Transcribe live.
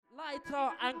Lighter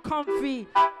and Comfy.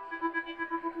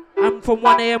 And from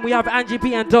 1 a.m. we have Angie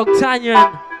P and Doug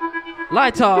Tanyan.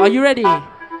 Lighter, are you ready? You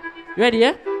ready,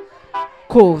 yeah?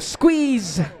 Cool.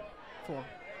 Squeeze.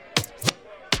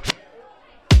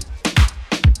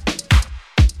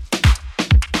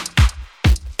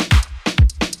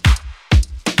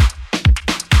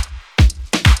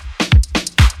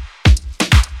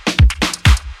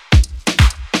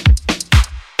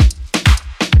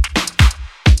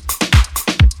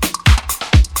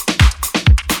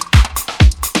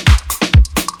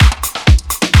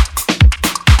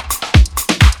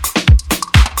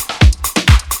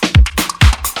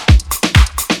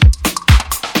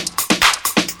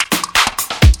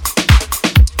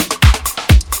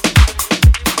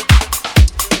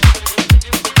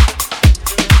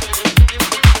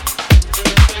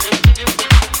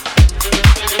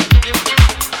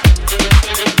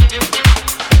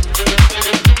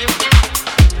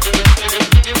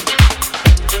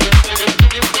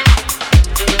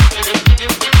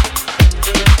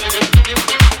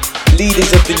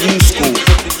 Leaders of the new school.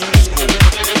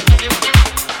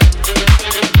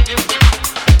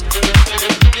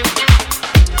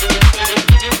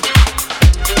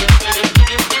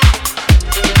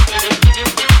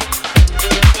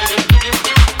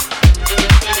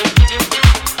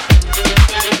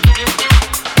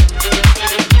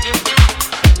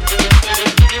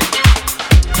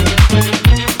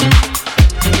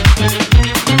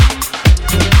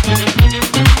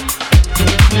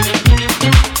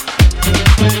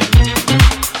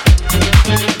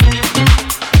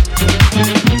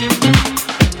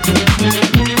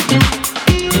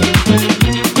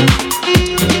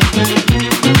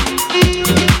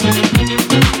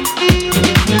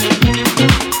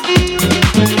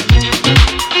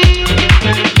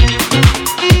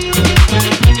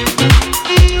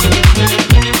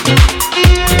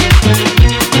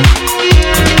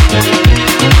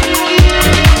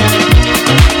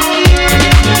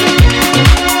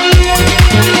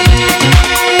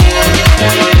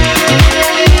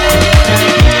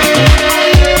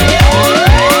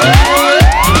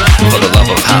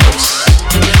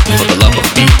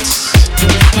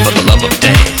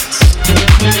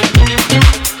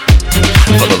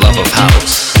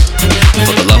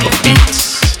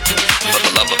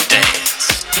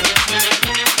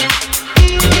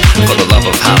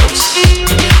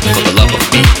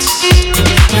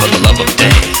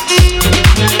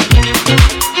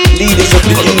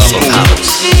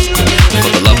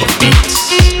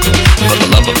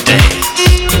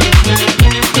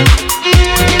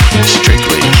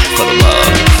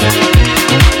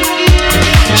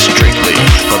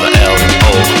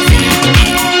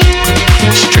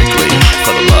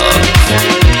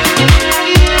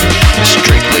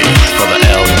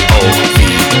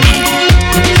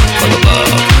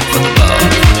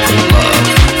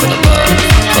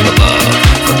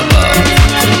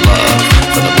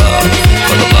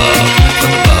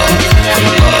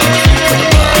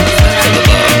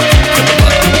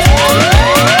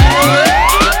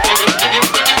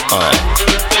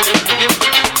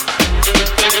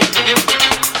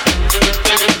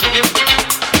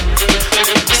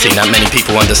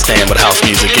 Understand what house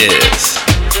music is.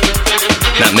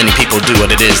 Not many people do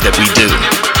what it is that we do.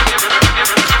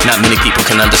 Not many people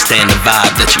can understand the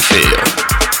vibe that you feel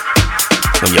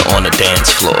when you're on a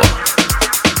dance floor.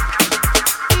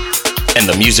 And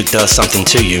the music does something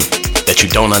to you that you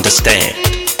don't understand.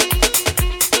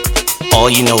 All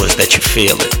you know is that you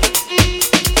feel it.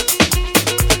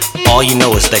 All you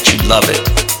know is that you love it.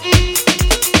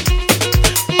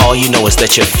 All you know is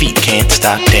that your feet can't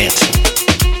stop dancing.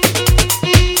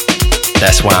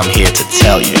 That's why I'm here to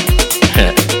tell you,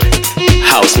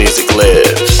 house music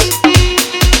lives.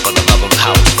 For the love of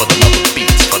house, for the love of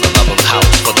beats, for the love of house,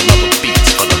 for the love of beats,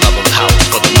 for the love of house,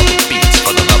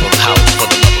 for the love of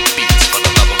beats, for the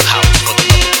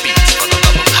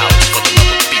love of house, for the love of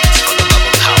beats, for the love of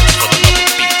house, for the love of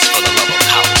beats, for the love of house,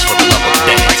 for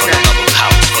the love of beats, for the love of house, for the love of beats, for the love of house, for the love of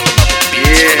dance, for the love of house, for the love of beats, for the love of house, for the love of dance, for the love of house, for the love of beats, for the love of house, for the love of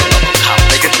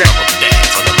dance, for the love of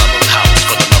house, for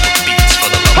the love of beats, for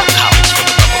the love of house, for the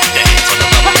love of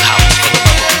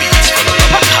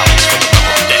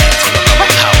dance, for the love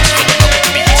of house, for the love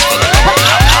of beats, for the love of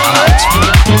house.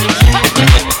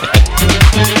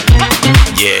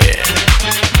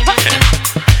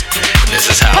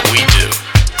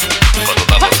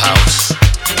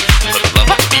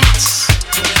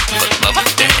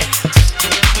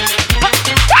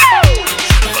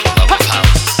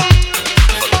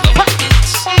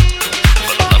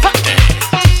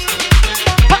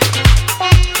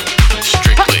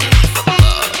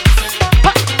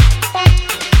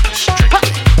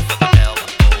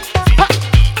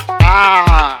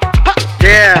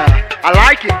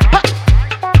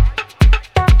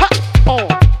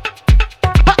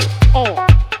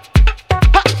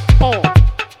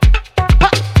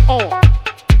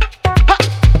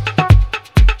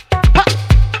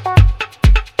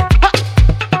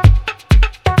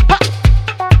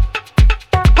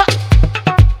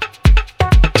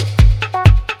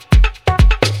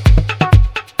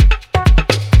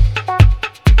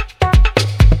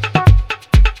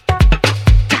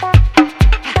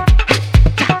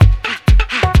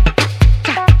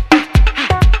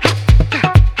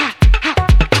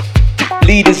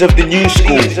 Leaders of the new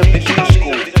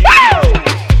school.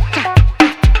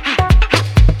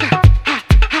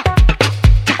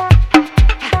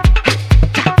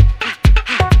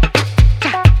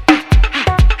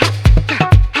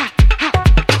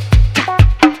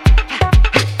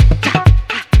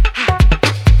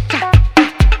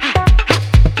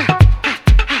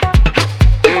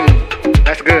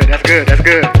 That's good, that's good, that's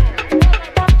good.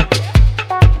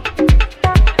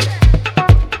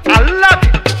 I love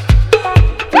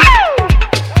it.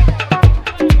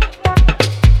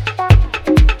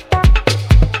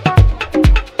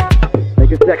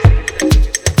 Make it sexy.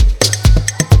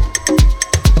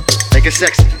 Make it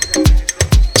sexy.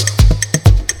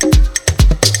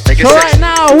 Make it So right sexy.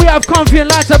 now we have Comfy and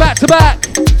Lighter back to back.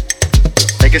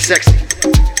 Make it sexy.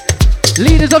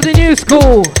 Leaders of the new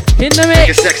school in the Make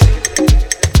it mix. sexy.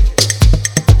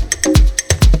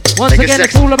 Once Make it again,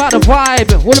 it's sexy. all about the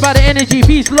vibe, all about the energy,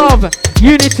 peace, love,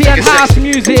 unity, and it house sexy.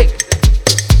 music.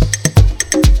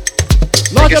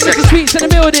 Large it up Mr. sexy. Sweets in the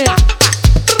building.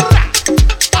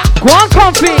 Go on,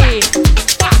 Comfy.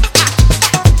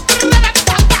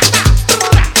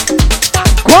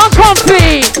 Go on,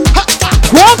 Comfy.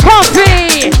 Go on,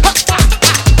 Comfy.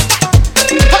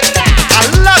 I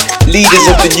love it. Leaders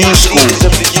of the new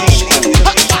school.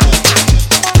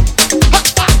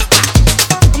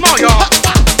 Come on, y'all.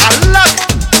 I love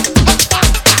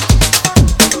it.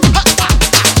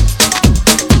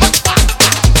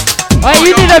 Hey,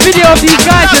 you need a video of these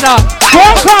guys, you know. Go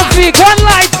on, Comfy. Go on,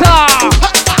 Lighter.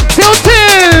 Till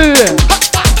 2.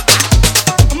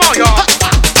 Come on, y'all.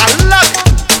 I love it.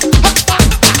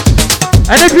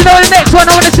 And if you know the next one,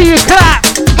 I want to see you clap.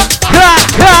 Clap,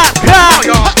 clap, Come clap. on,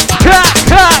 y'all. Clap,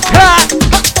 clap, clap.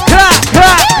 Clap,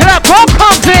 clap, clap. Go on,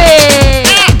 Comfy.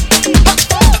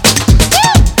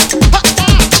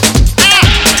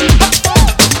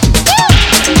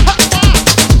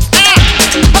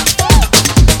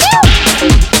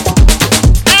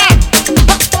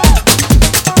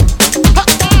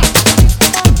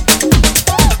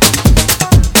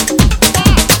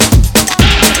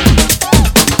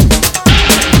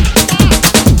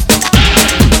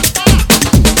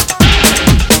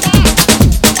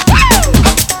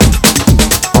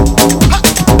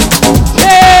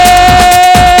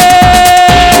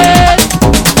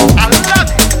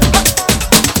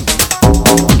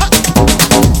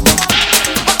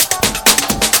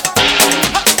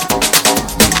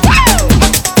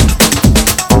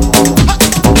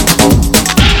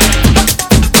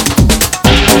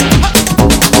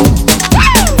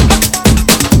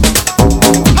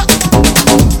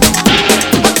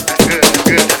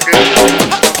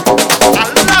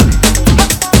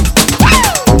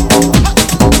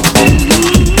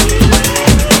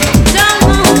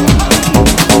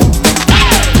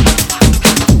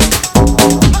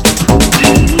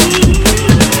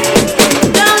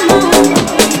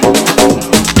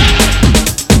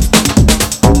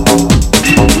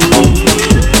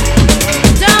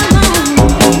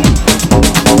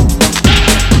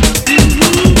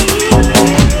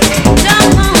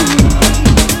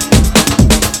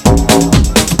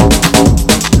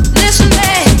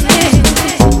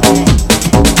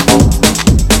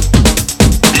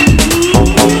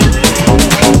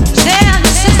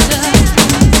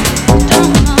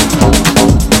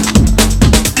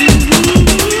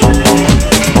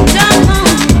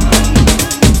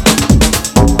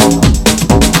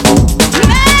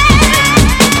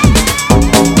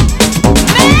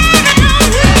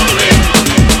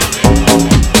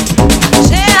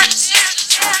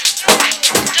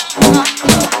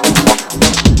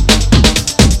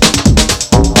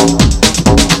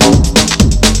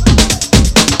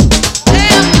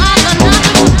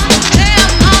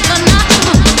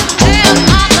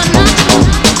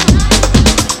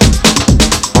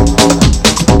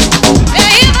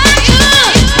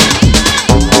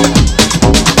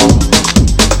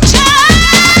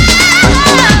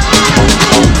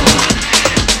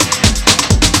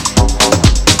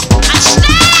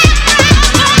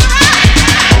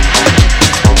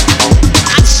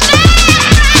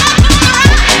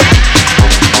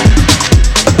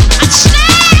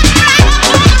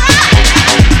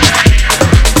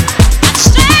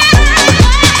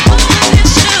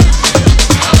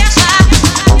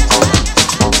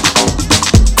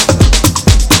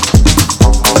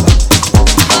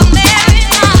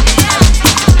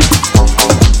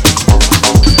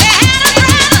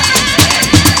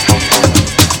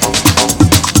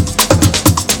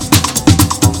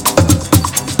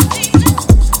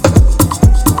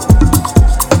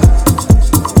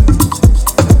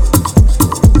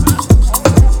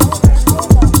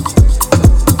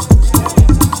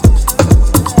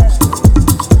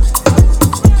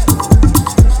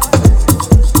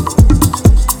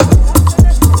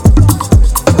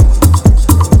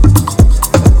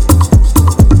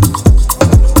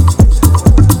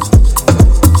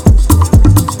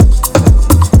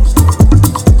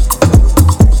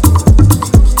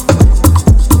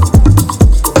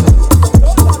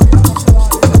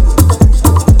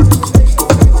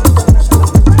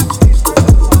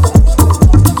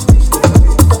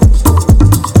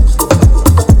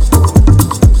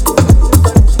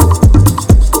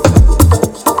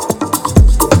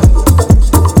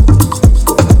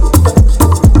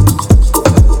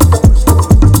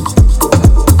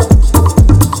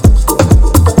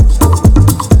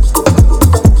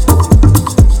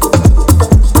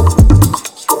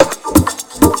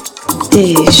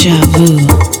 Deja vu.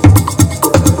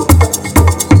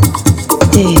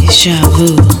 Deja vu.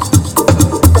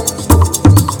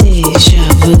 Deja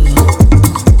vu.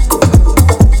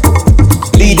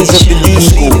 Leaders of the new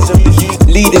school.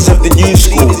 Leaders of the new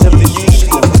school.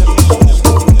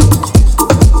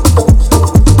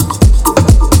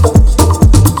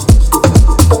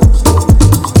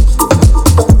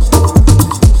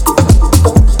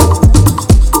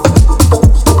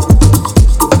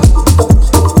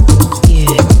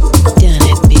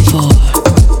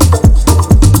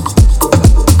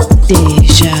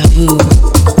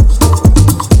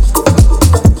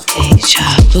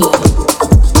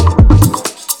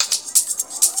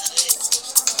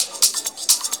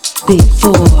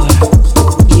 Before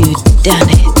you done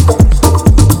it.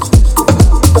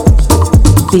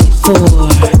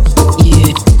 Before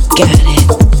you got it.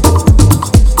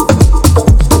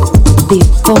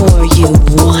 Before you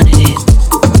wanted it.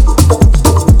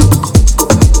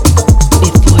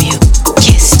 Before you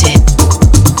kissed it.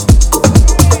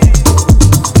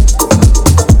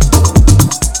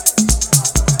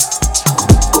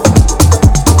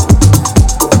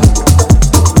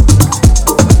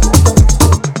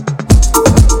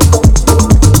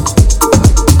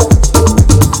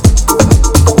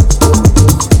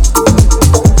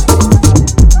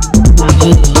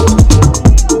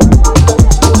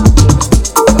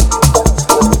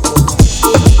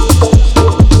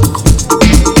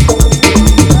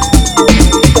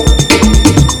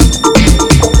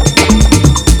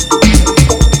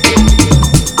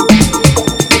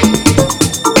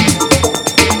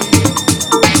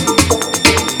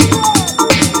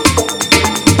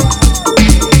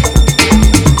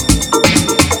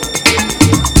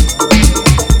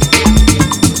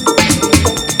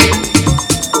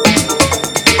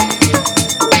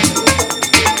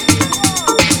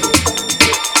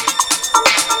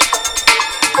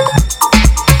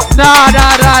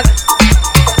 Nah.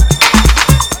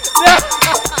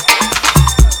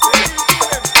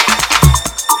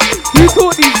 You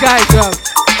taught these guys, bro.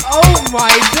 Oh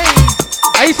my days.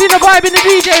 Are you seeing the vibe in the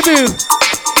DJ booth?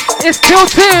 It's till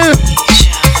 2.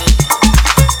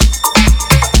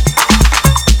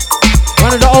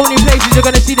 One of the only places you're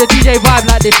gonna see the DJ vibe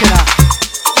like this, you know.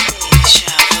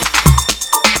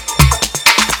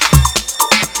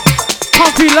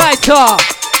 Comfy lighter,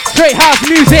 straight house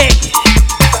music.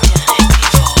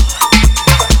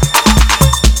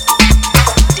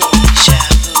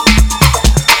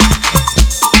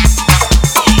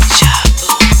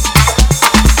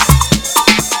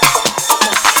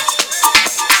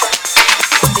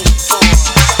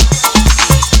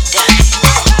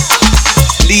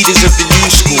 Leaders of the new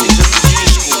school.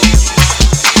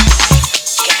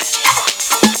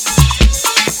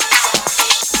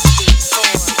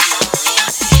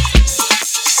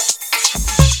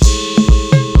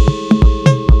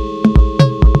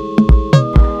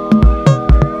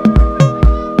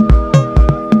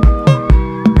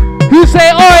 Who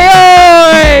say oi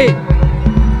oi?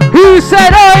 Who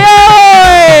said oi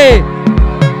oi?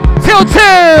 Till 2.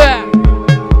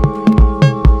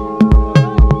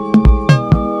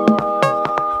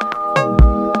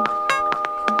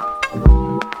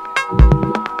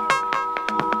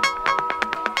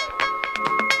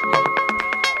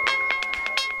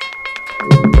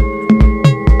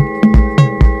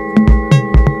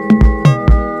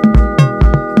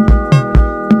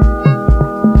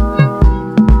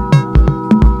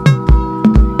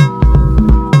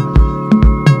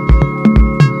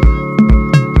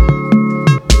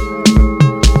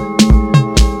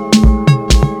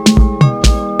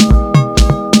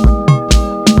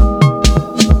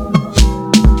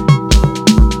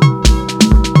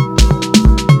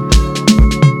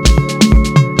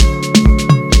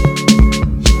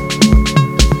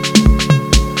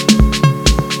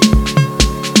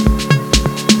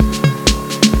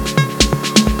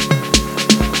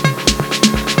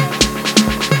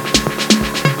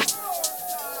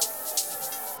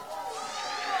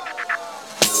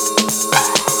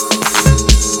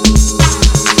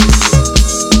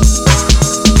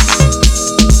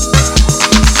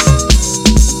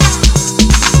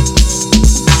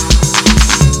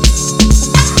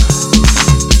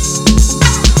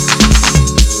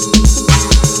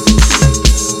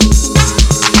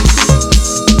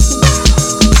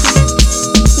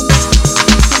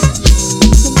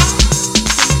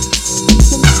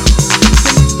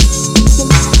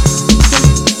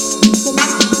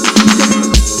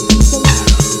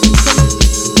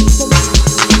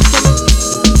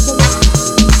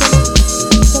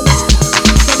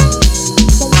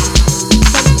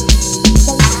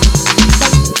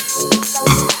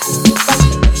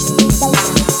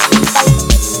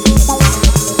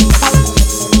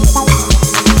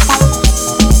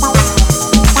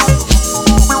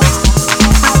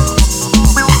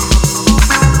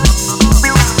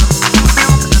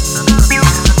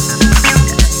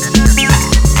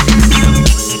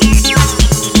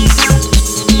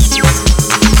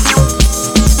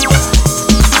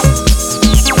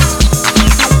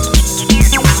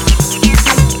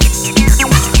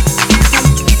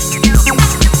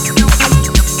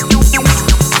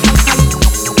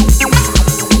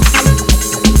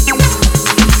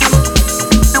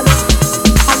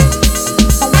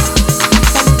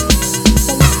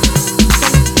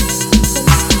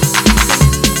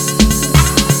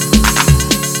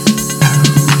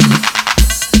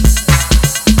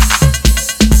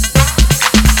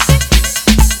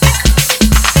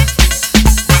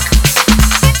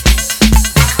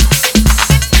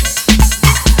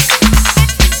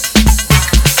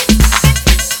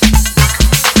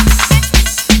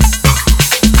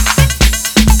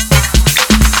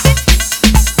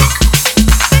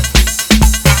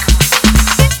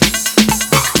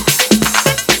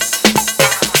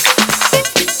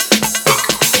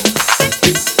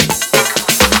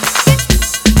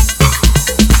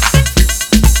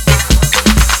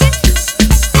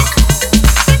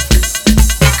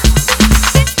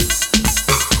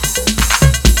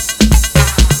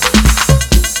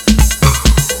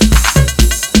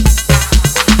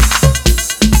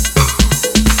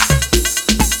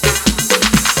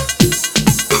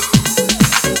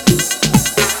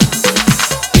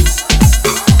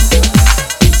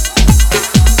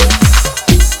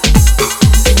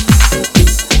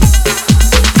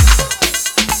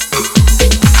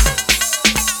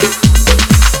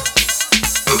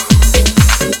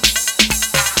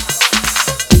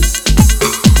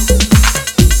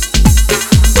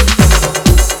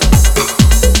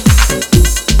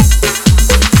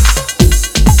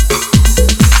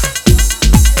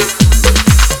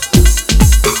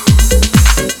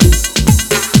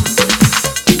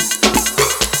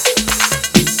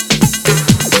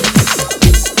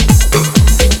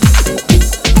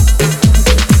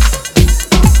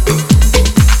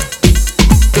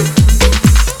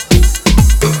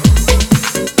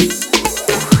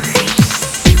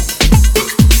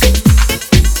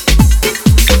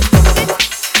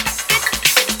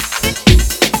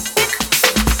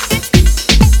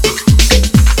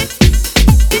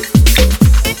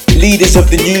 Leaders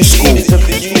of the new school.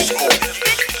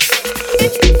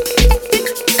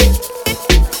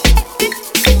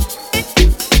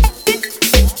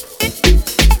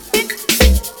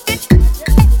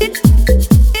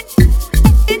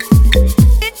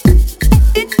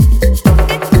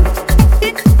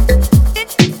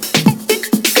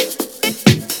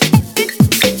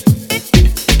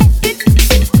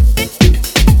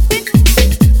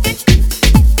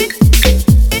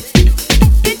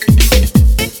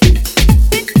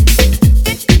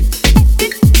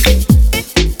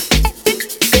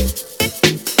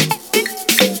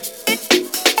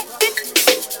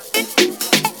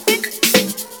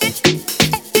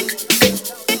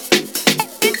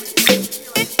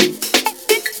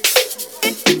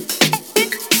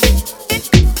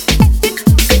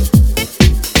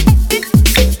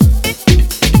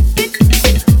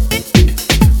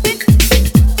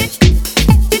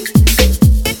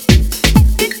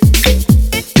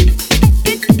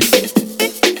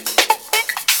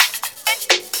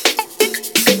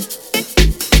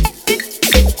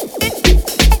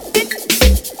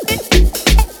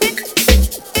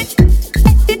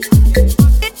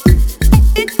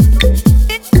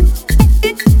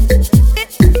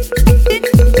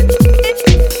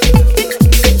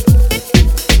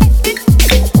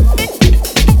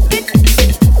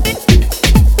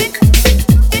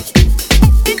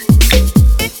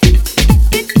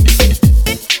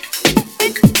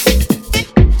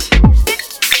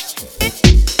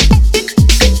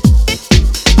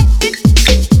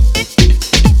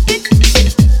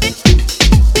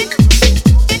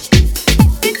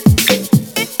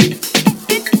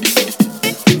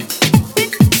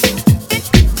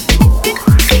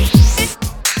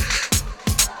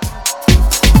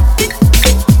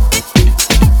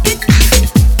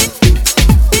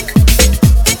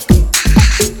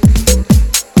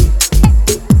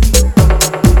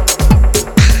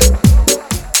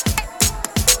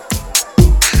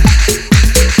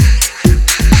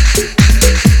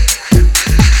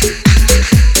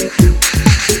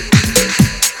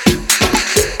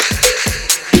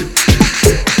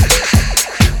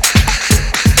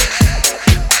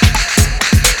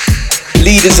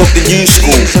 Leaders of the new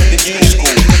school.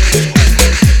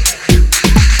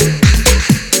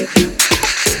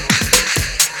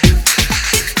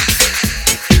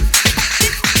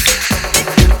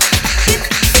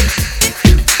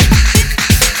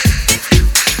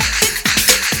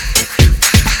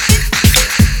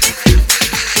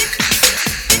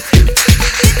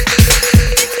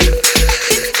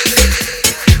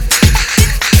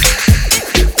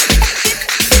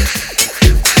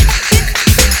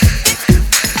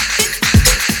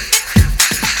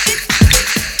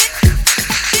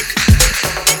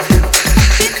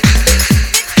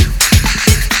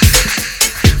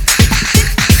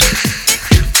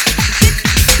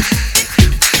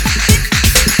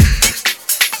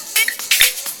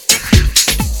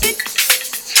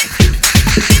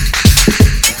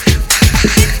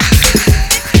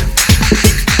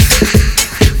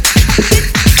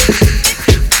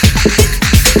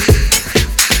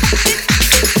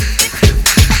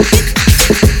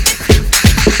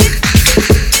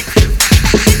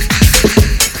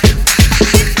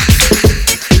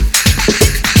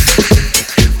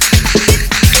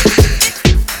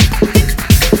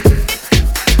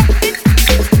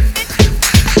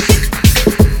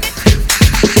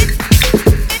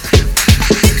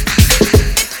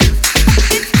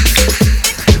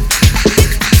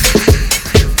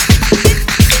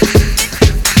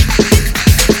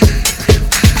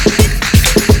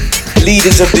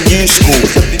 Leaders of the new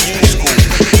school.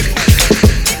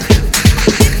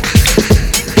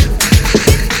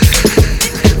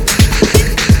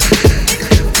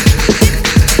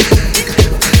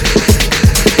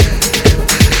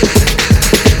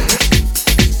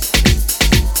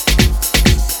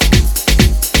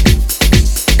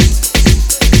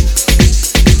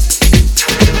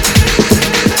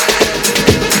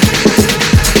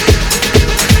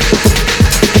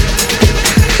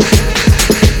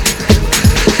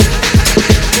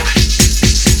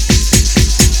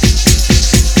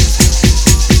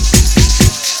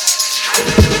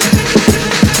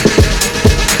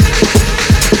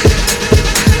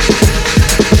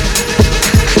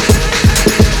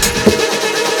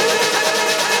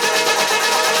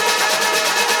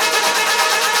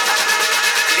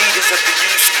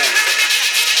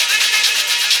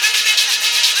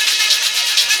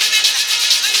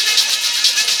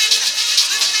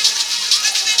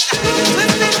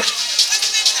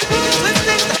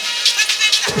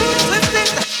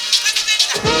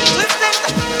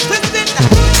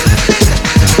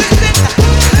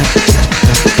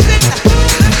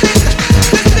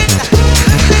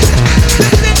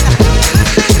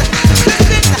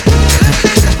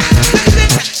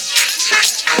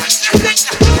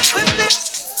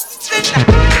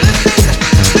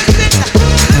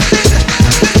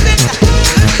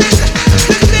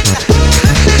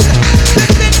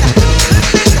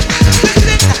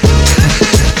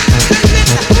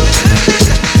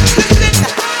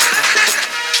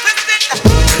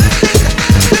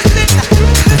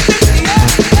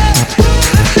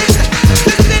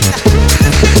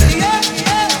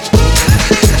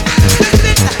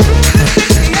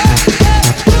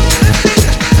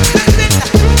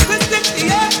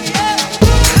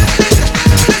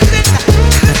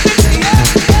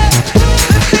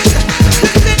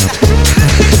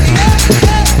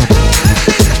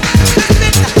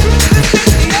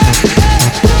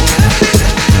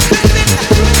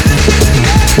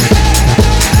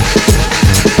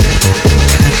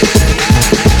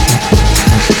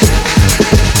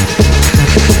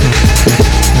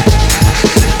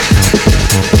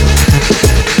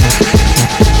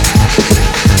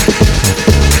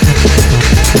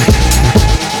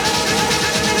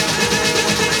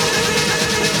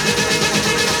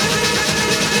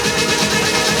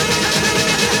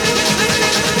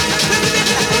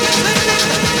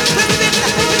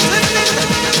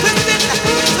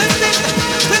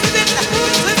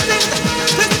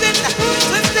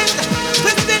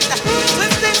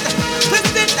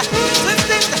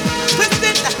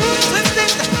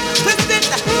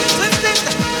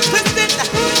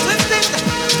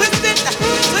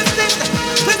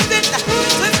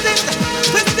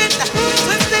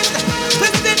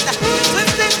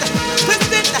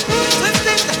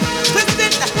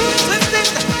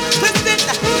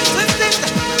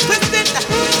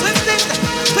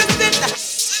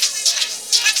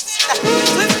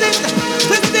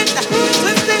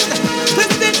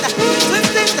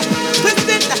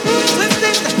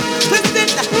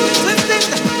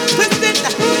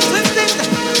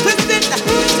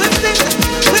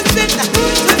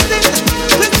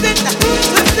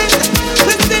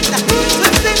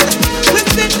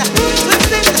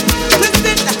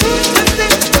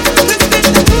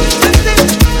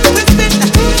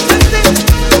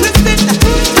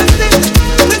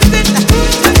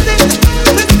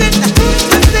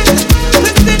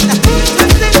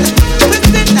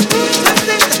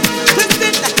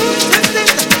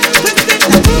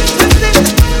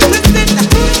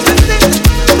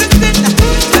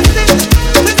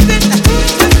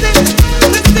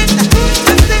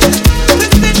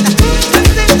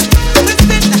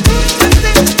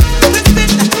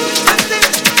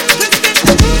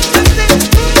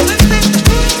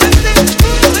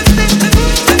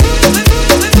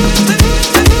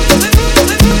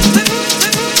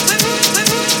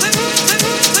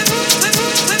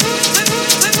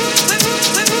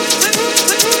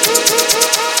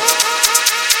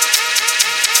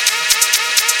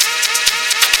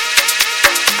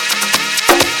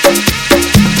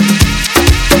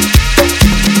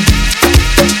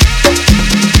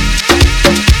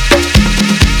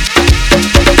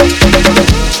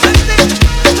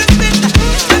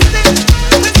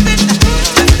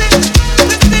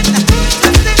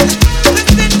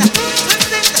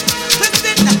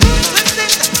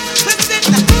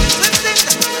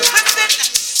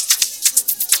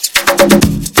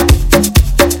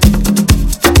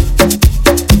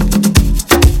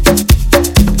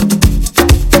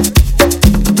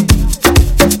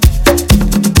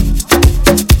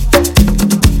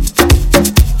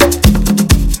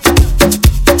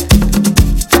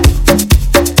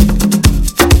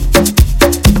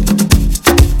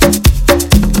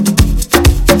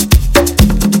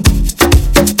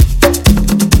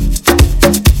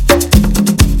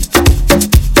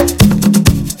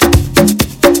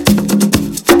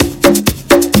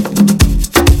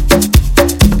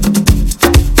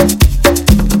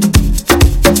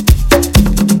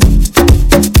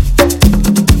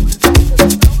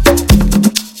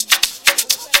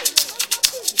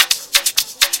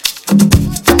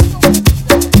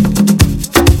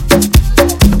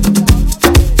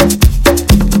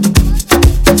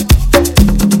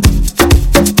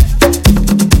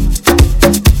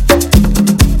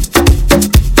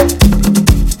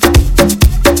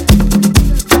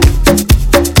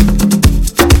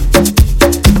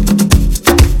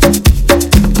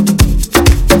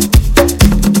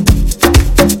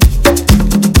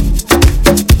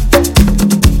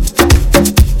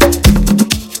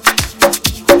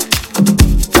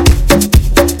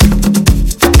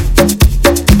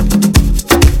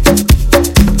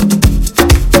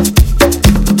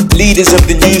 Leaders of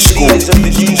the new school. Leaders of the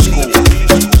new school.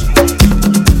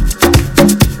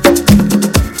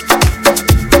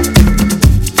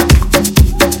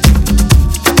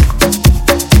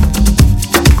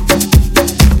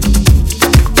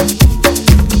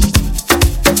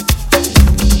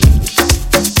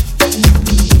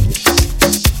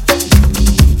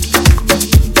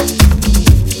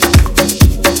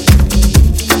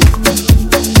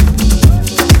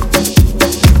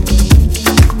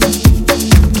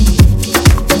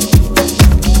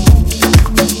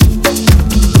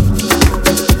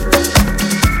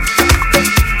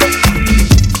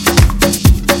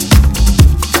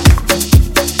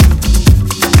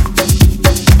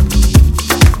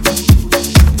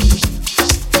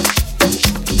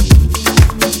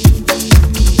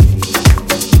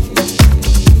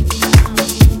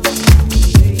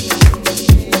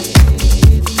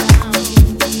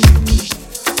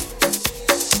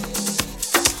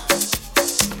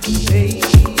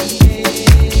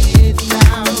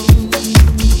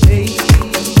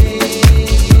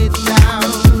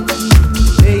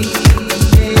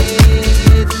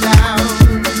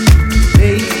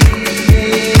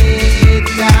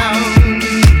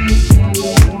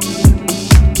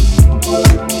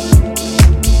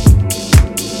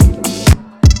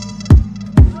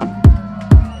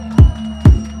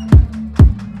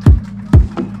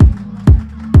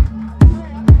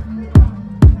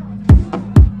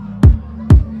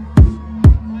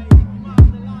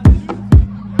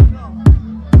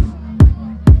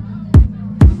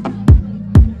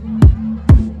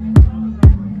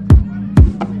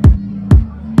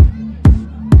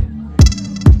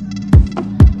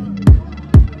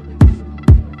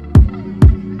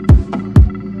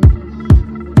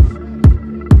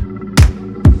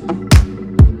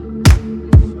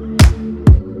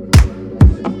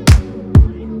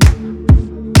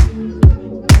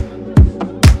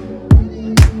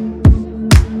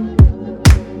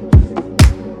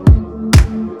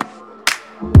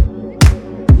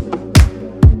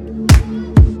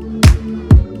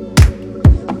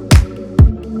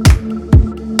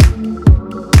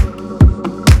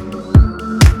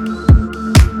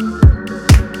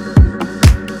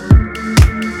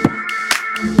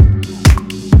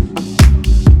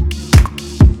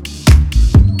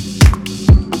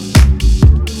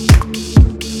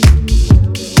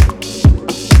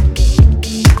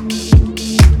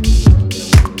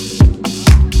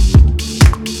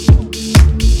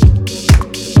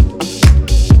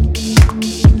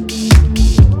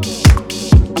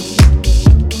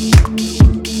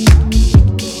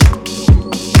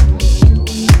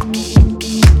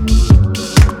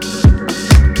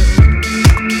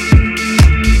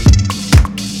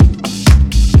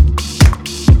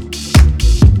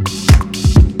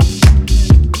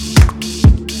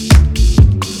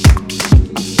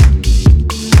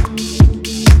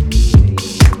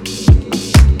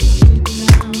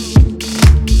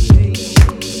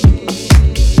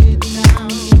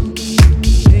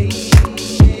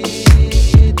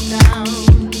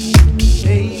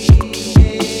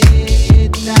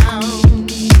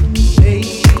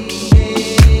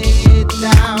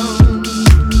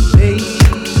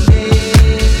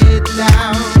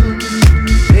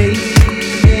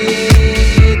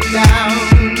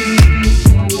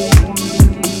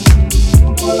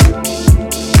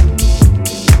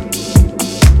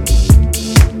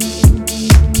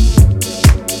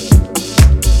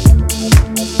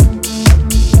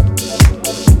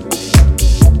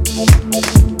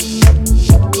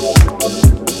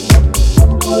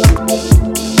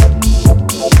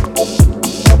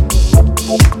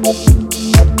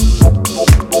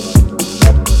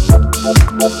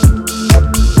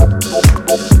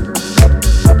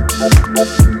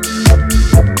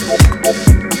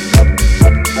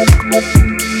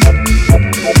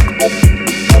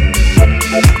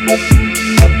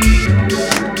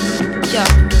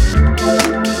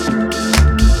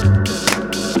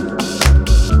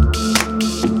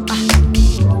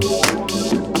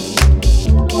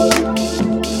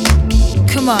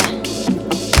 Come on.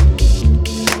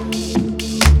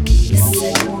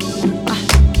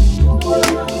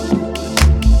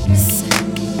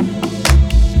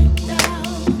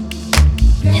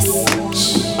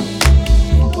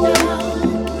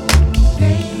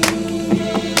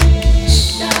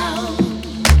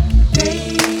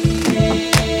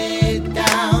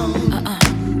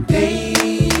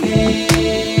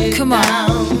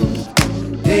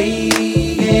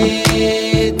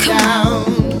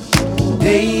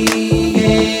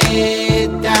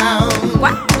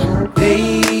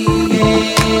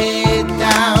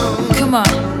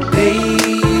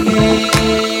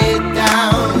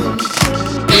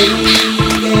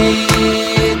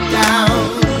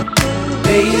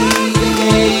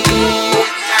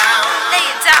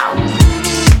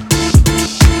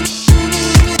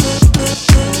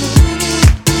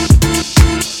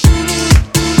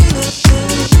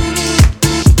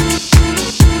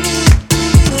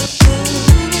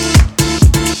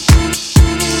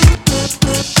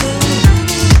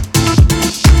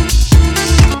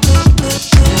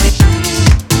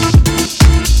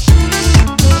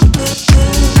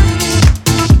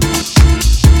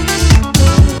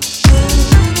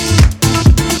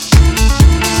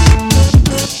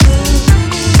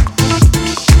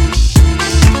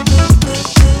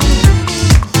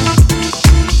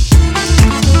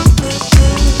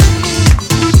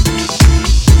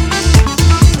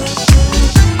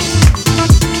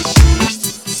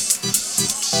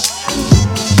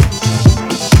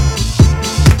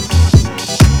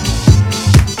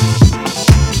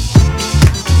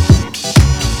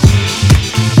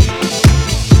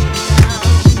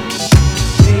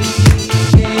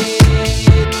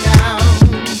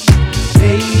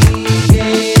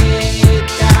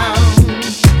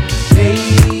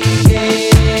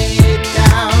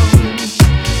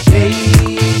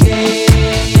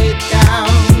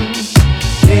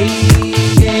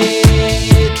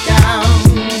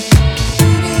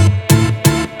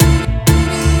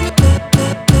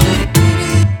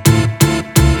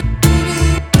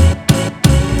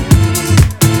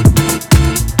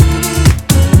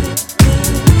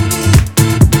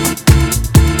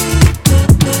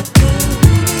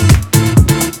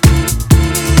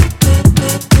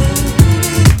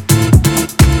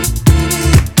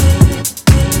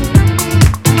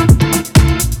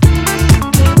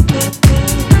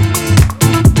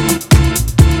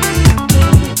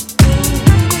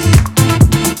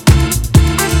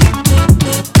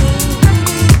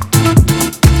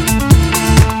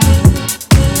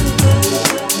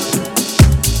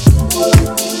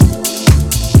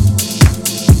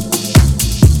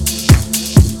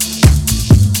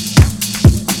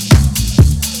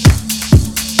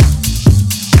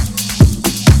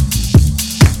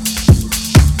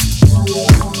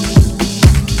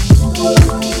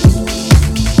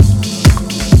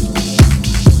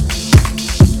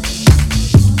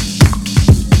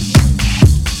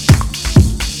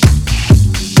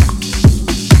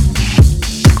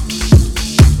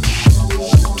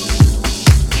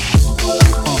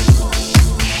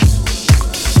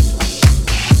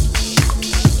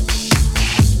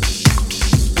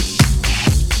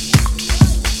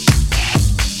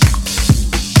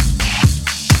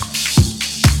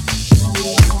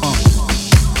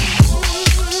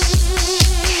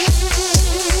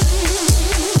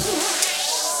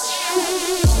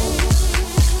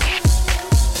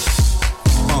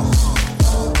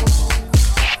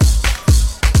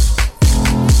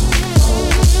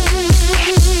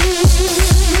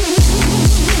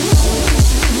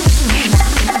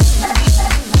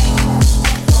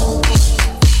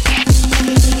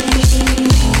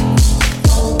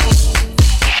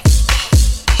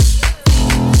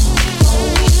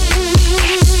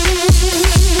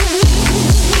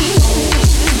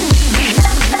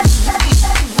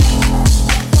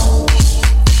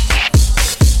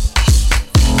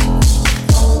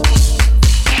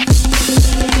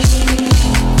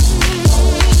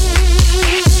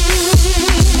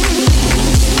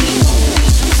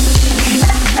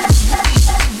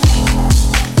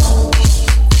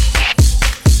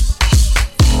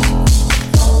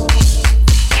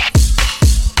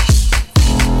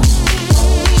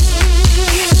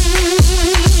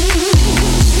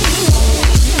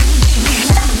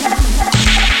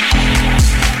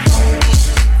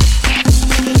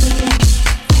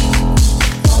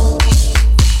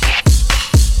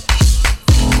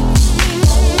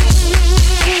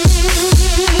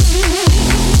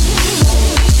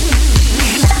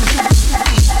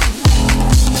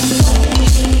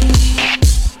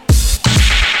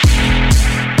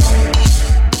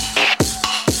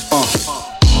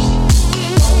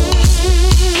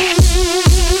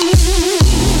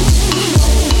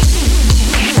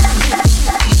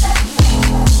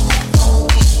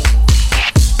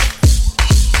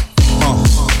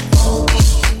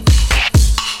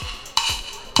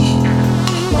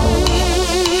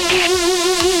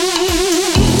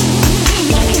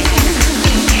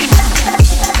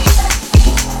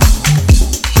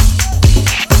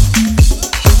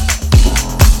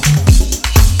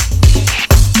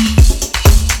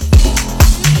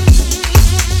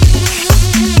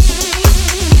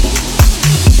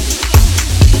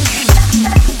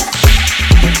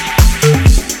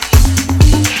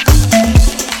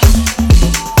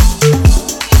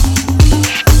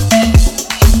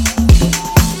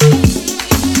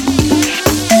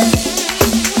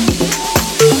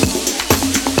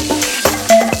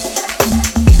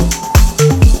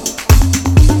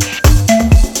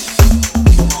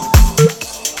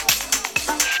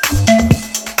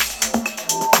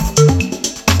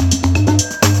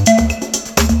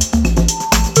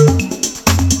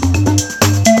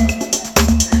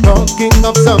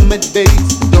 summer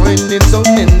days, join in so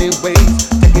many ways.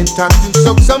 Taking time to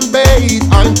soak some bass.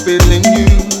 I'm feeling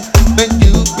you. When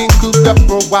you've been cooped up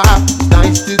for a while, it's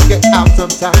nice to get out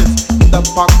sometimes. The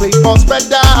park play ball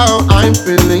spread out. I'm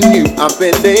feeling you. I'm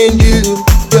feeling you,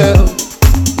 girl.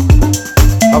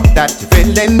 Hope that you're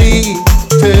feeling me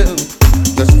too.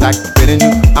 Just like I'm feeling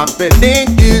you. I'm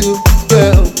feeling you,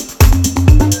 girl.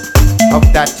 Hope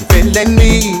that you're feeling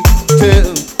me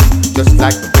too. Just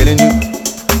like I'm feeling you.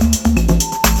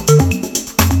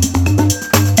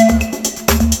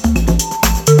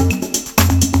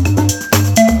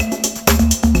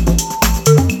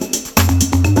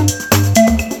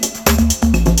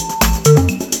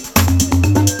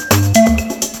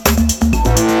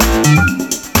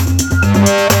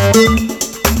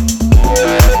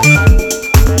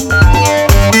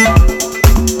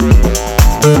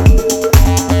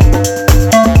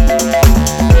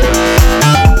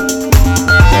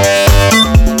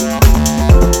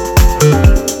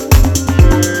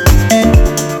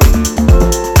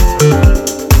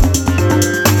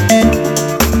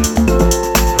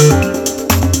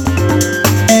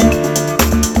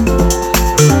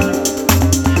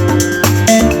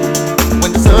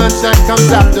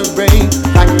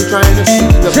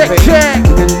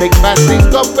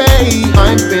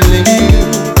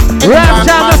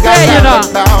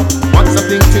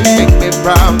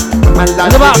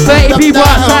 There's about 30 people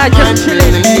outside just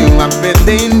chilling. I'm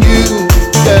feeling you,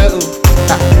 girl.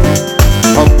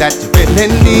 Hope that you're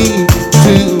feeling me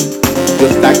too.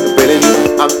 Just like I'm feeling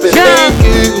you. I'm feeling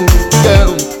you,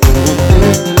 girl.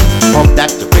 Hope that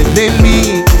you're feeling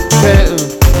me, girl.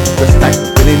 Just like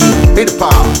I'm feeling you. Hit the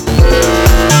bar.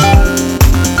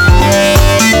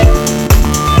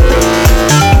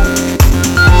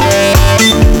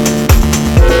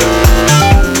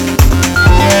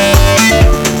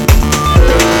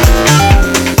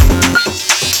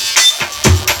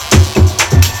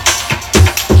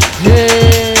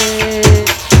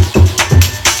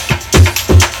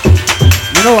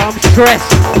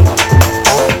 Stressed.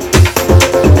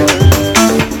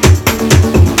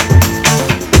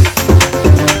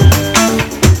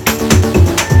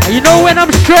 And you know when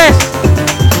I'm stressed,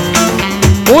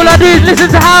 all I do is listen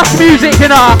to house music, you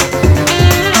know.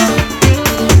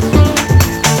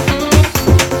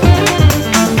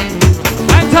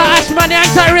 Hang tight Ashman,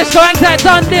 hang tight Risco, hang tight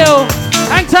Dundee,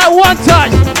 hang tight One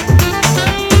Touch.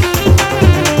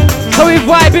 So we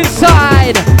vibe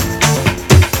inside.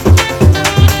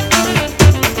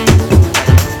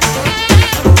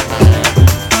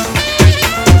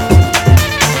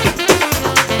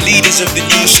 Leaders of the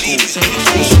new school.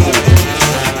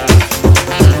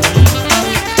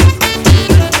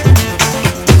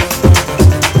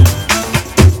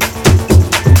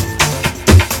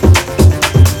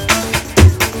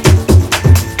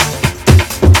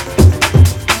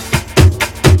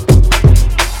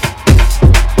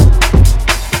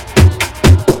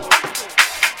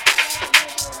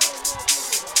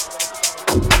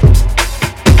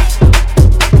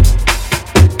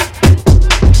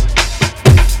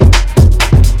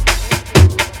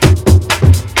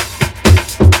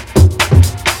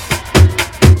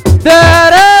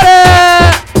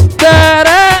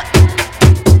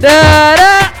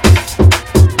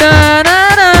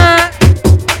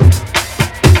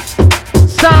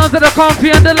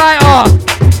 Comfy and the light on.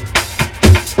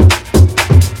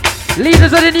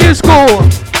 Leaders of the new school.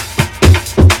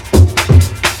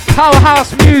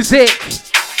 Powerhouse music.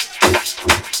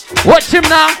 Watch him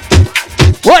now.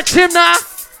 Watch him now.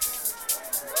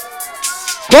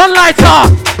 Go on,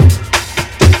 lighter.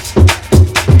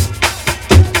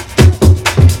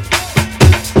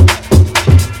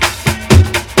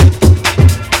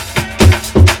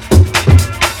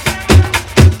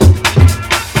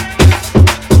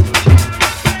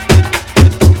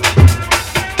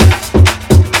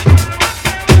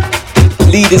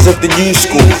 Leaders of the new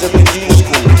school.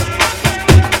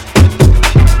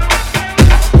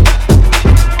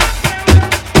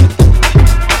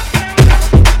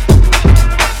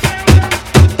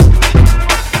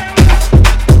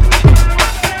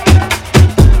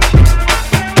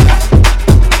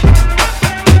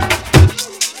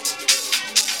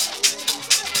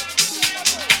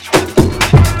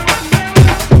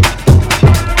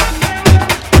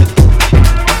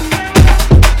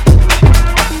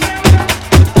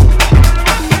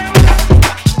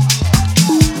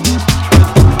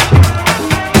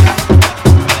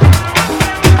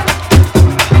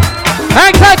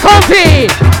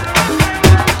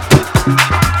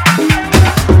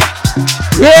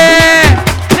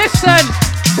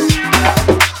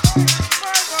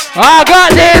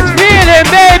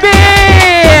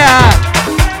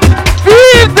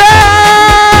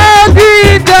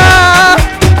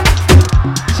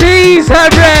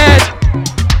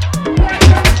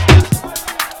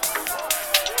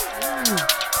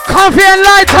 coffee and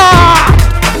lighter.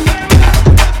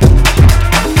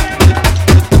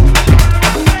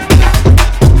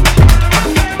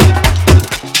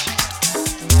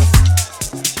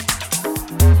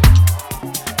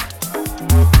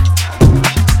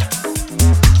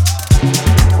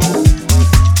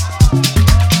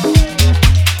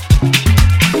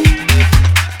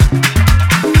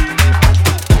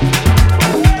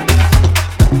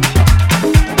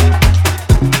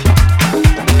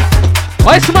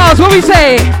 Oi, Smiles, what we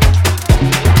say?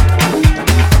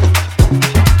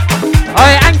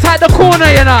 Oi, hang tight the corner,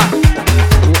 you know.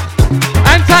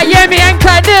 Hang tight, yeah, me, hang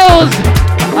tight, Dills.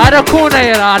 The corner,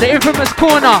 you know, the infamous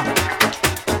corner.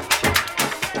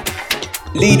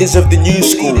 Leaders of the new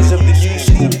school.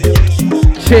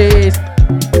 Cheers.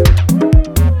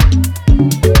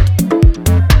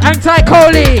 Hang tight,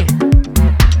 Coley.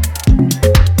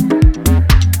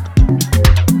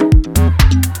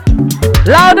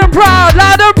 Loud and proud,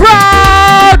 loud and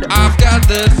proud. I've got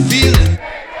the feeling.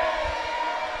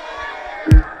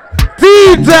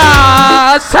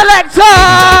 Vida selector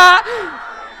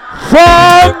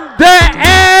from the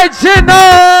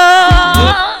original.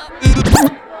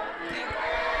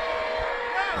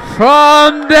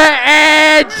 From the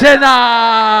original.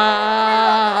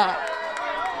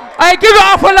 Hey, give it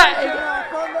up for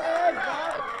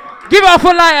give it up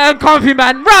for Lighter and Comfy,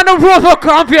 man. Round of applause for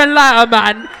Comfy and Lighter,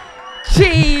 man.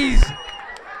 Cheese!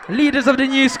 Leaders of the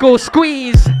new school,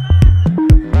 squeeze!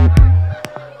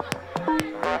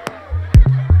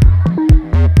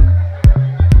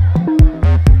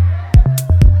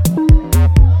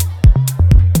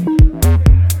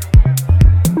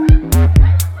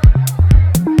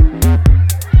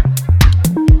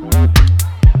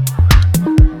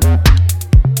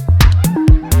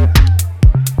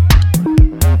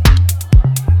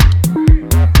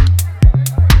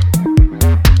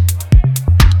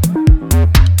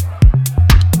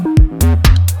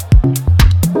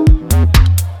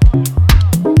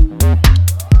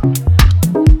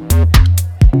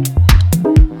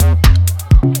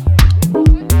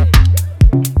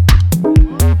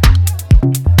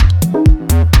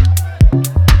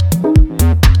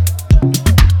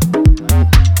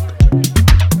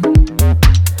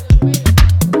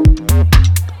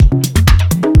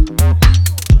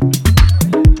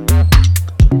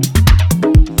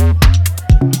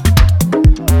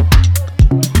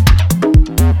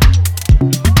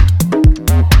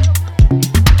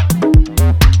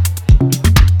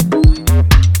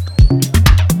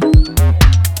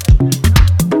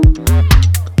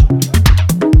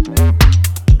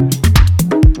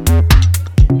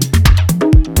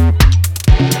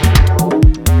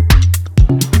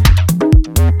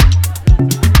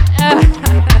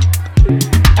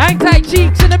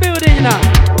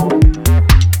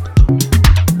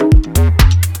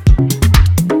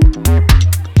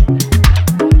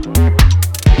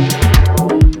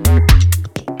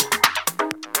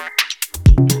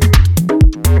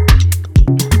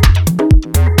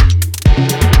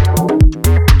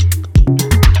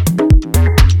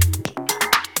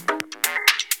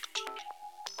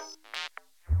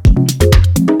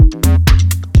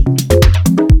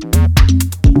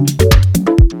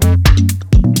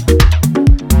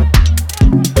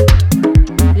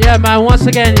 Once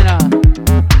again, you know.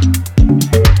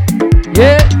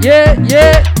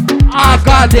 Yeah. I've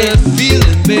got that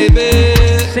feeling, baby.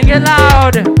 Sing it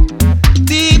loud.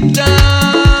 Deep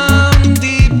down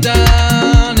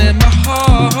in my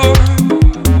heart,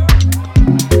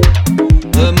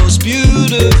 the most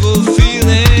beautiful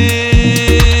feeling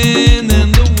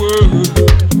in the world,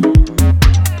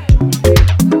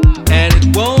 and it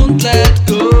won't let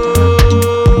go.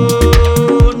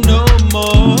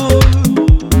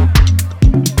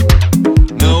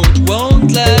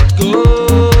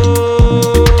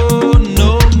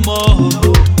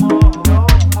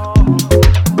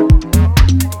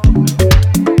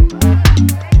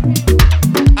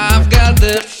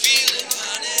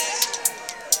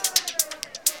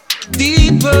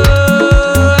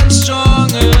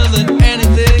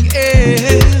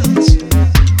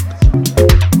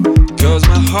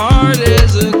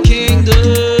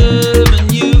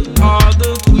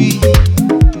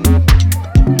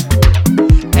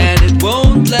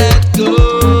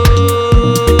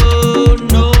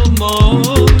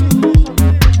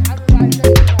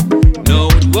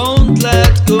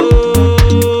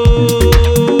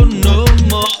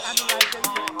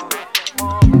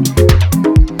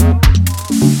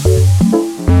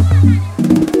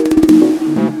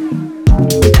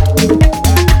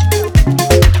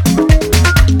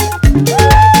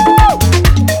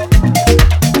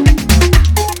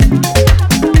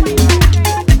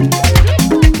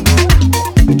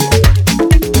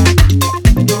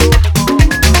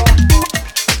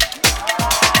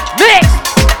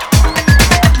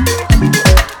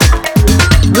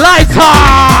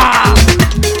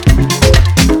 Lighter!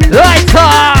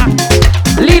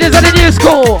 Lighter! Leaders of the new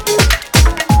school.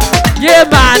 Yeah,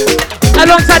 man.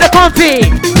 Alongside the comfy.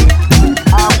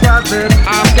 I've got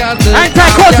the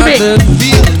Anti-cosmic.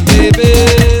 feeling, baby.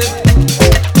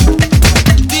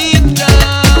 Deep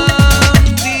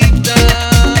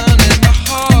down in my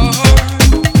heart,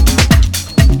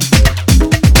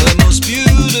 the most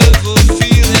beautiful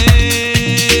feeling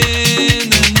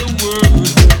in the world,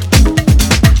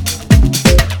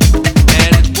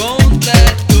 and it won't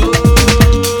let go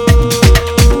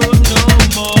no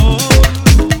more.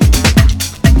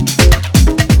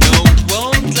 No, it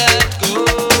won't let go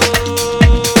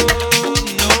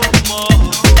no more.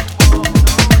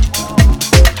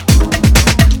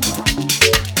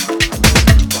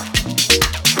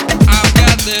 I've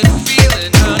got that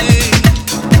feeling, honey,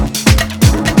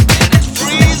 and it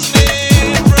frees me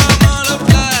from all the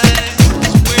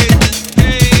plans, weight and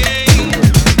pain.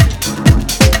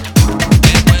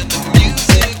 And when the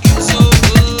music is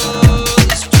over,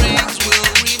 the strings will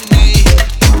remain,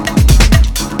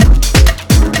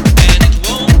 and it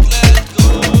won't let go.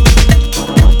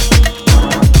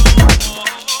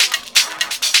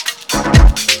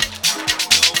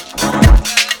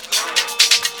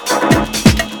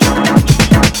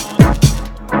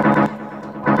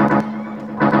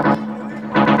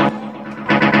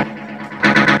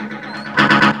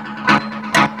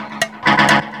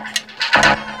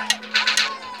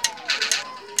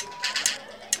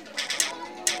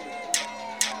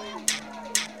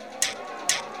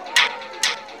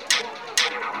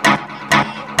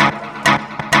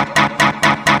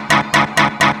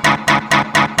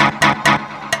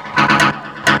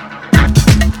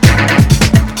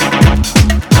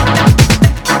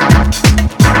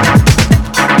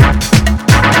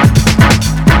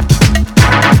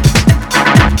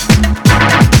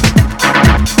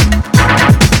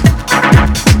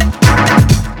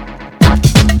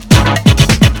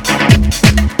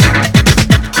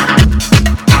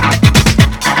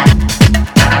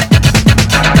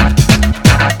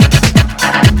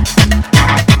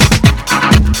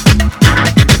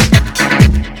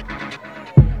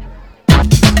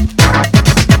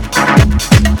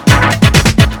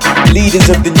 Leaders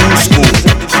of the new school.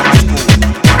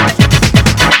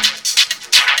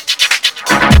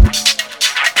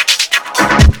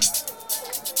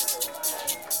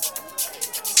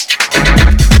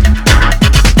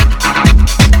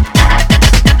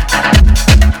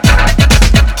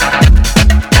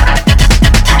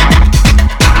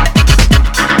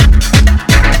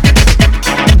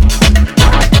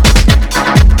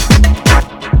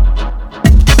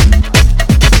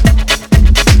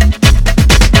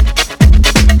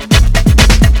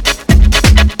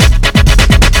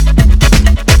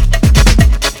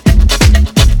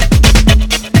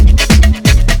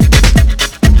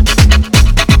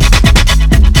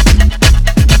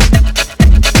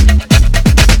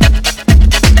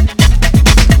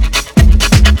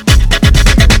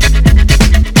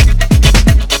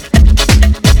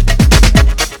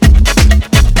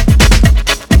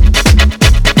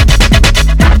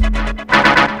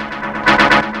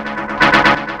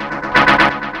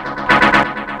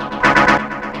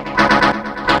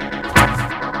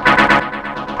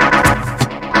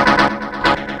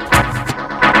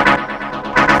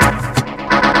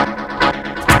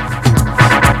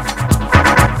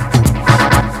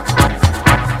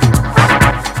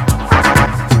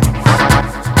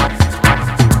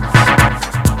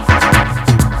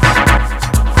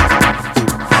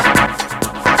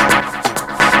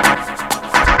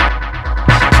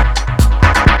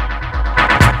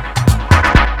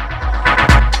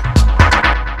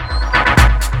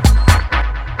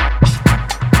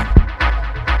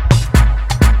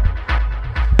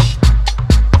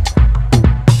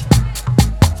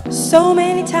 So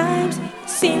many times it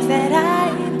seems that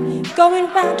I'm going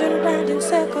round and round in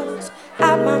circles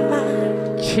out my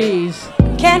mind. Jeez.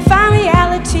 Can't find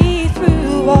reality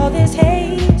through all this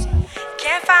haze.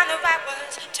 Can't find the right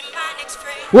words to my next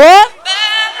phrase. What?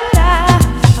 But I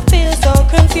feel so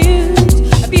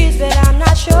confused, abused, but I'm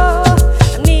not sure.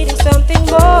 I'm needing something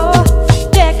more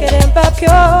decadent but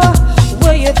pure.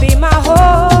 Will you be my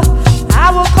whore?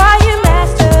 I will call you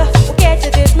master. We'll get to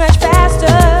this much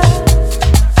faster.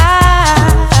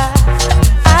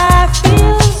 I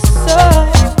feel so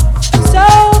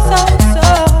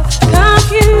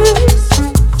confused.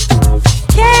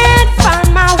 Can't find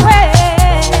my way.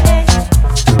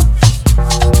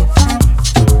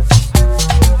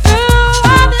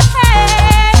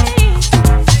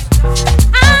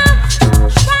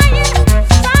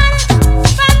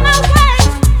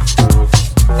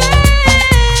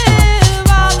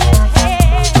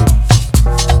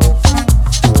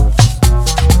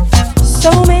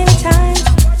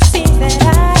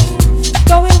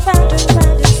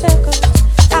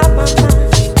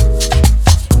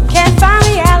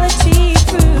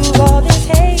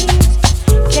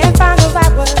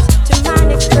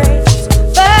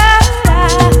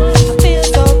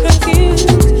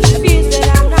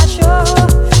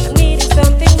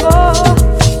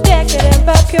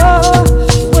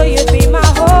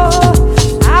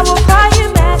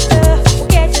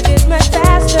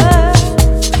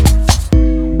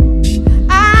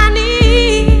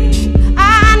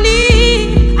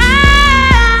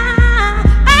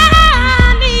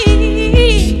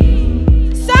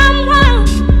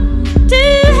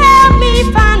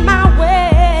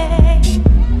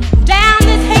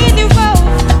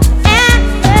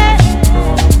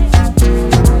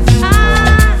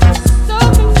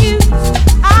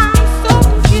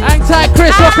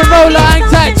 Chris, rock and roller, hang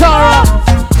tight, Tara.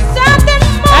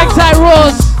 Hang tight,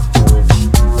 Rose.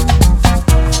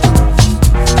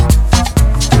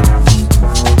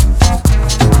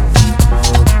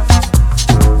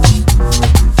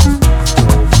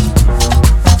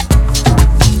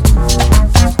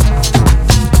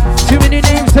 Too many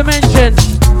names to mention.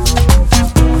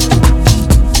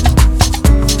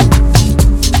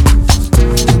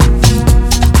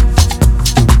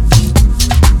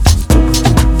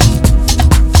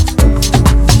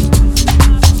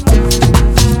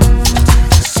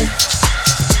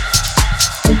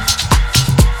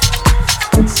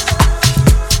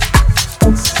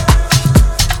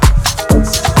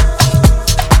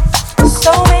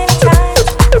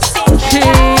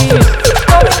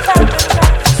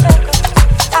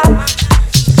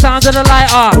 Sound of the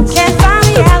lighter. Can't find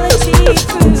reality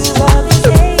through all these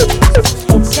days.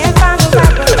 Can't find the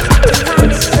right words to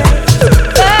find its place.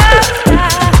 But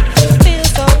I feel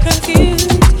so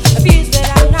confused, abused, but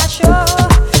I'm not sure.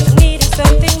 I'm needing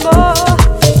something more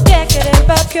decadent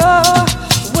but pure.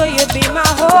 Will you be my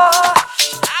whore?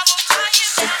 I will tie you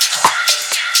down.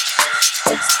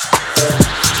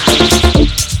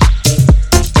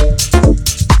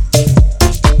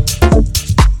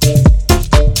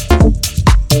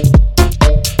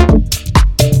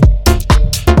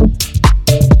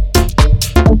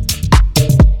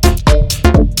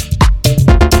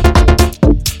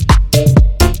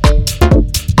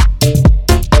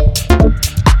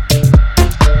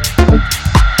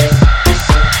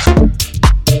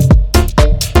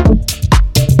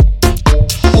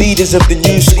 Leaders of the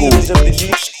new school.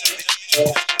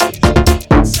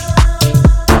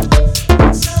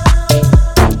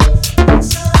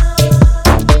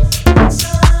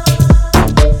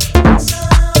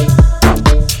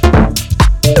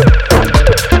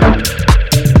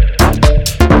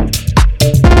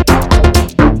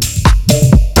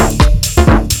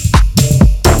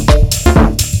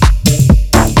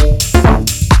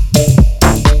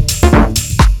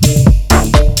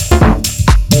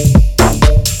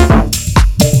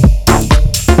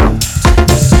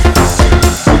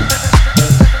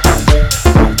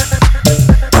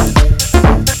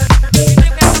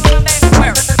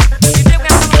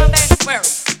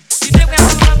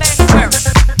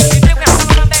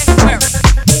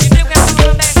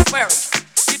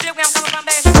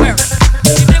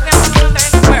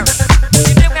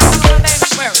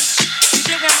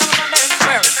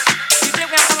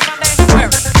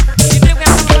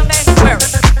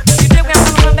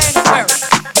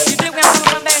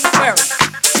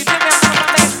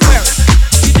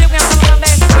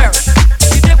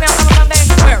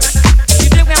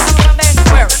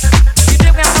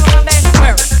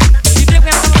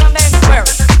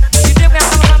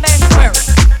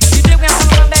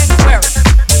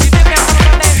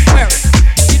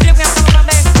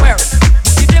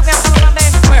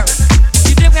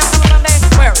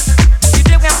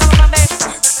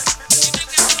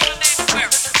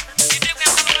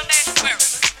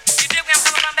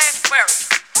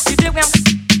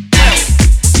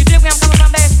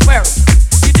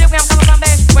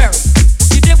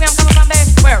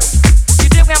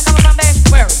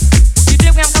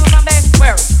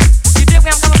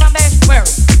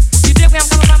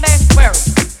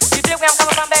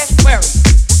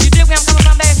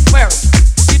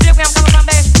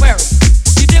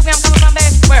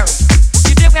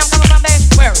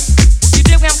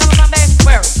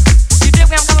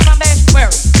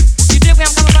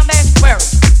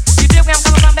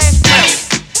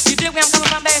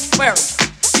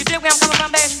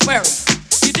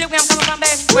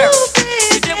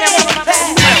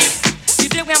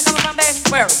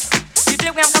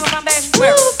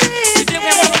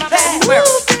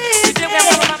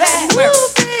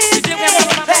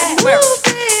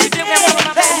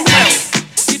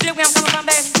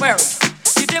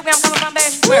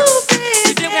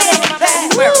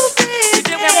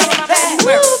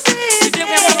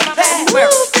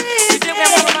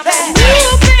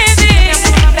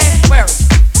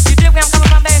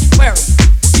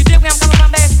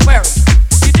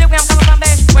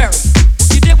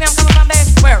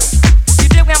 Where?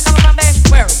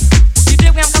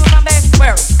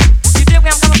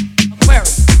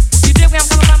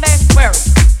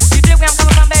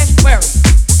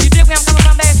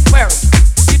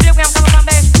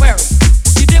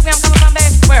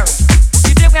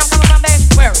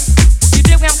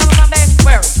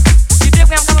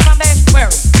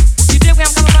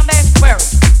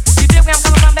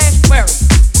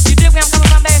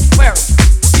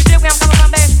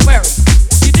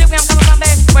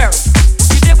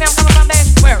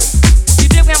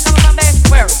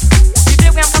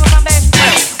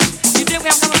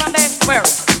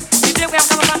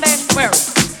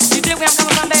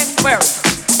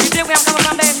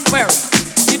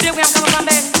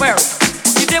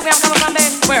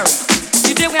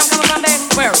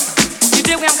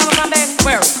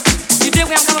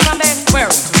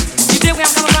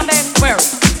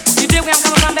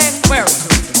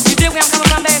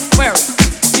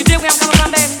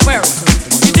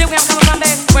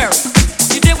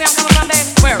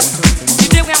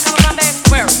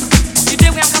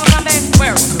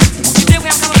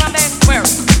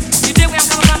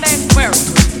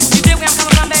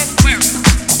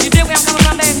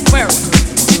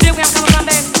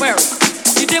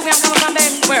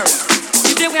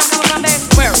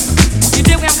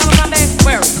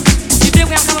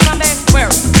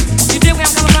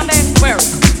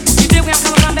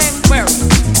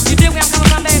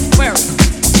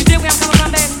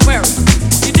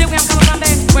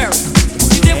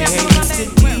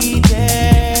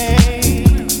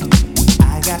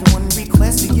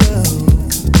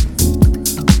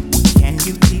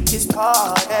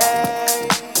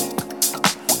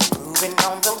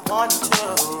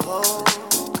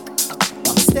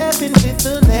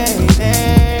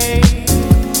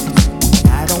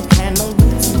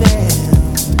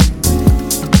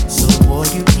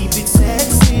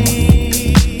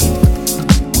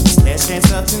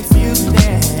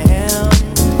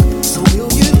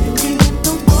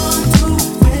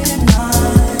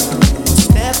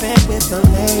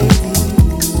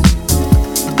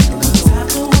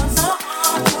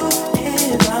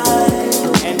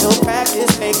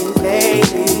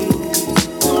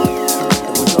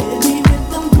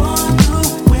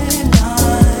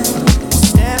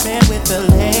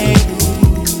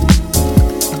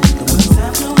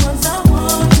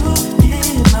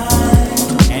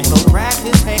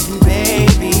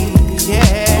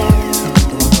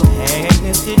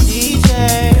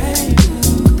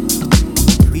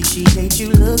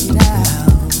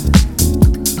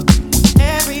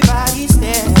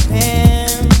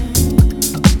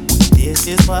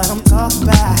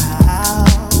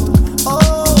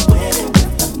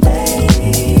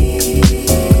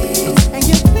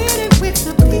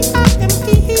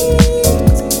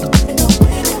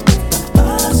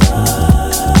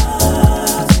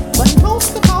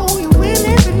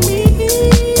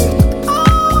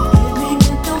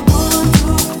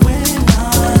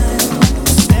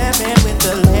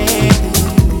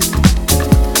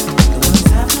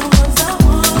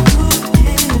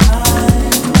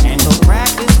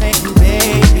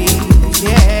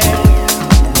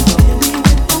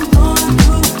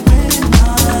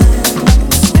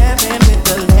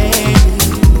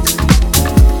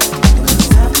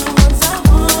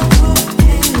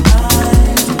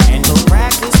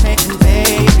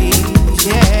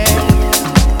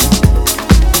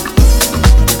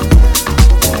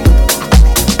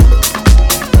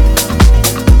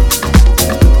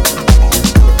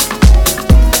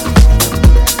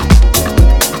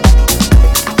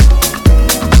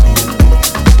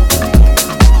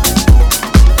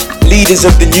 Leaders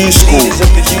of the new school.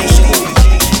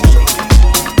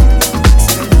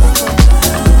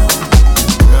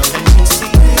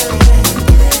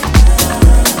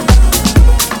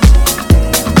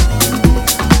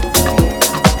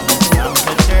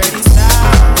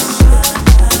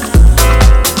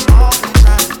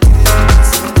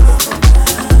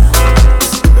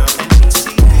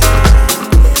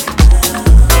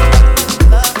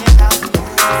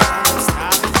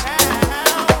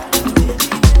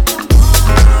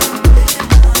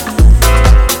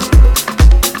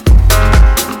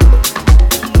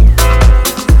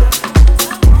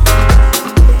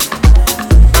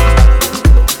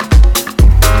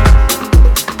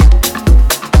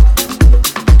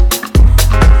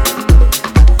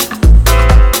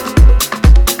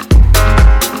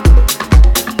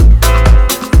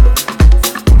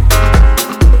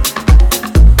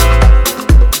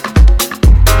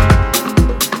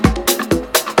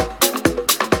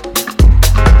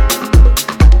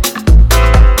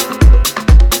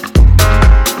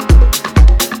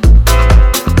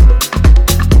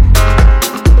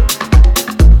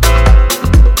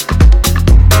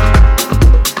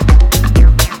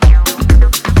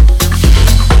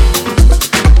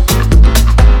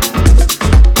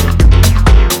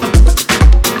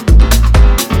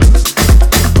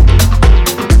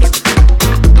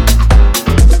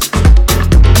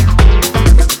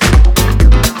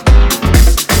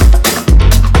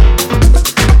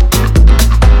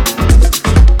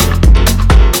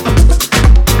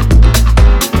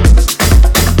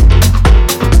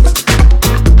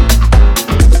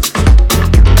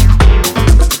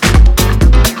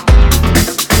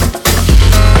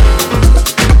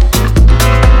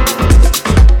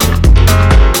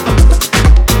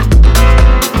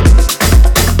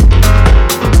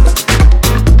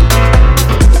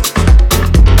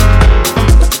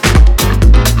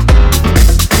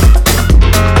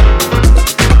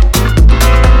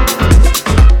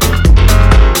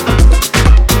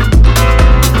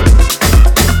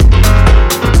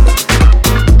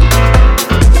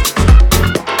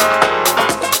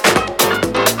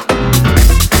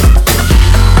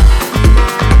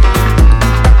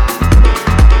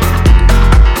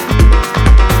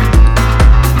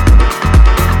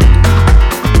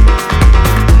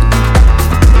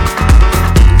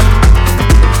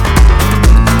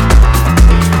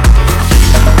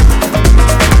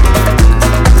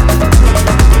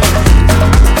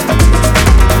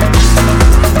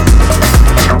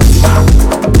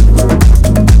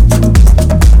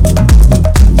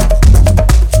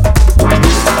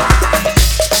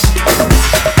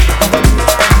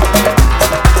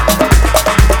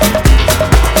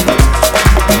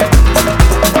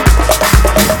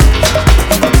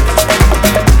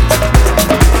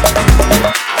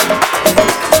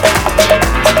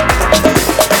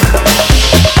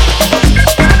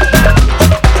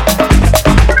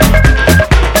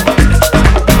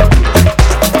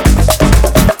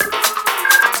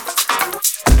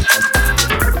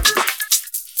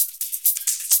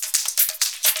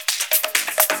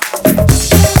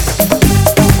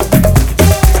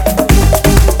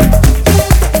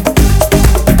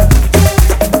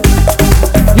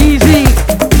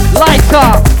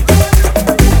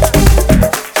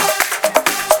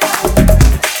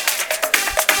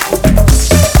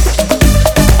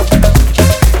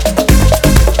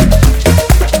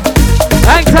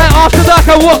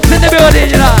 Mr. Walks in the building,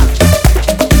 you know.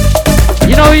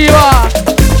 You know who you are.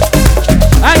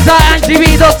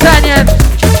 Anti-NGB D'Artagnan.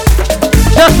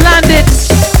 Just landed.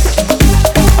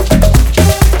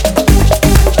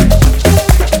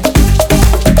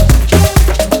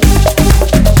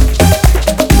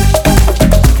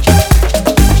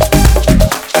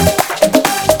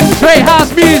 Straight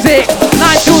house music,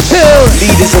 9 till 2.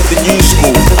 Leaders of the new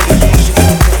school.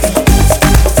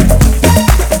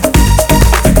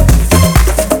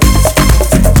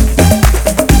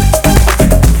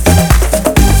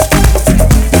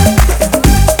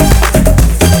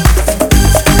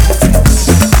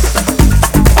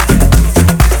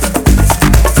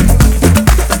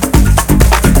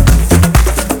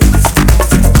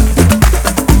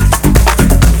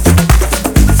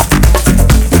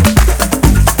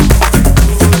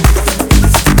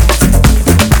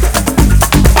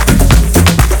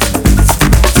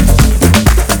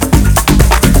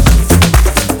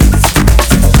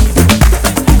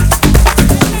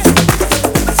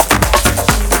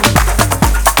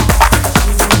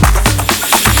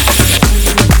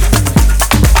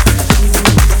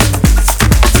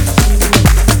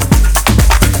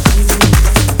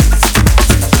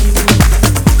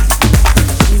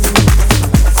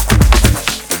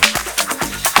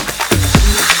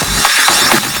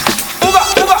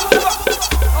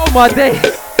 My day.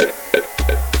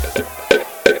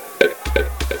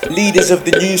 Leaders of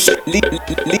the new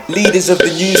leaders of the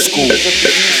new school.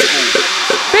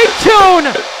 Big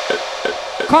tune.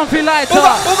 Comfy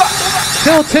lighter.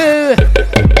 Till 2.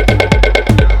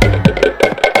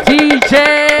 DJ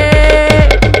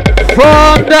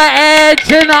from the edge,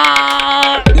 you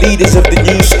know. Leaders of the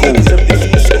new school.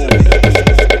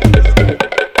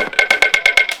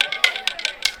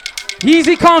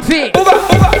 Easy, comfy.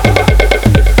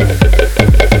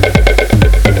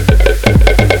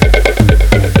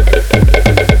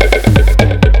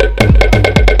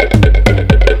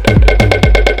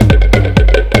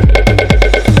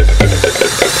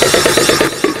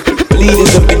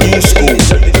 Leaders of the